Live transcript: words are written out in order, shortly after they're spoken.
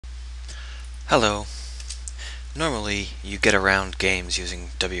Hello. Normally you get around games using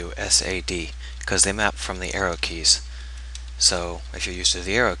WSAD because they map from the arrow keys. So if you're used to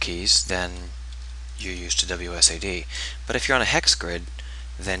the arrow keys, then you're used to WSAD. But if you're on a hex grid,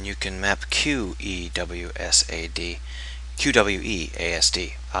 then you can map QEWSAD,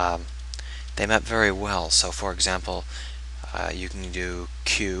 QWEASD. They map very well. So for example, you can do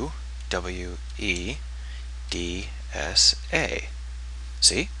QWEDSA.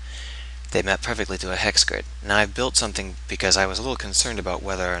 See? They map perfectly to a hex grid. Now I've built something because I was a little concerned about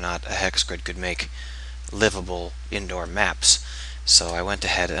whether or not a hex grid could make livable indoor maps. So I went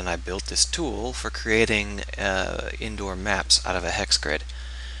ahead and I built this tool for creating indoor maps out of a hex grid.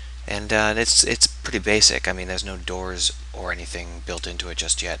 And it's pretty basic. I mean, there's no doors or anything built into it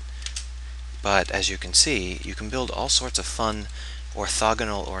just yet. But as you can see, you can build all sorts of fun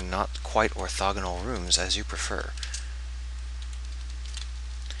orthogonal or not quite orthogonal rooms as you prefer.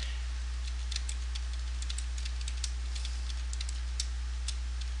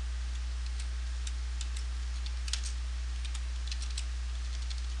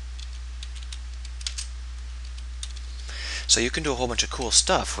 So you can do a whole bunch of cool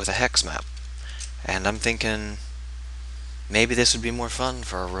stuff with a hex map. And I'm thinking maybe this would be more fun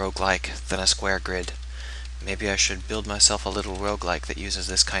for a roguelike than a square grid. Maybe I should build myself a little roguelike that uses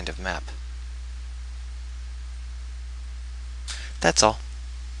this kind of map. That's all.